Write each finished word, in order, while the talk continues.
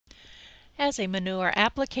As a manure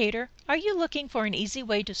applicator, are you looking for an easy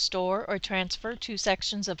way to store or transfer two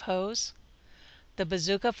sections of hose? The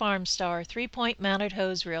Bazooka FarmStar 3-point mounted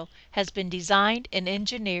hose reel has been designed and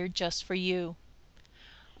engineered just for you.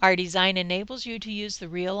 Our design enables you to use the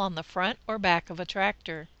reel on the front or back of a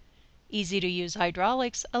tractor. Easy-to-use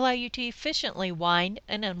hydraulics allow you to efficiently wind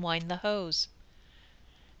and unwind the hose.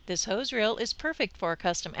 This hose reel is perfect for a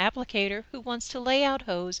custom applicator who wants to lay out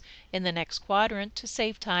hose in the next quadrant to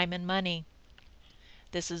save time and money.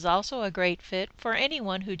 This is also a great fit for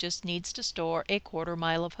anyone who just needs to store a quarter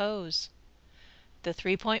mile of hose. The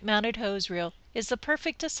 3-point mounted hose reel is the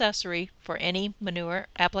perfect accessory for any manure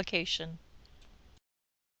application.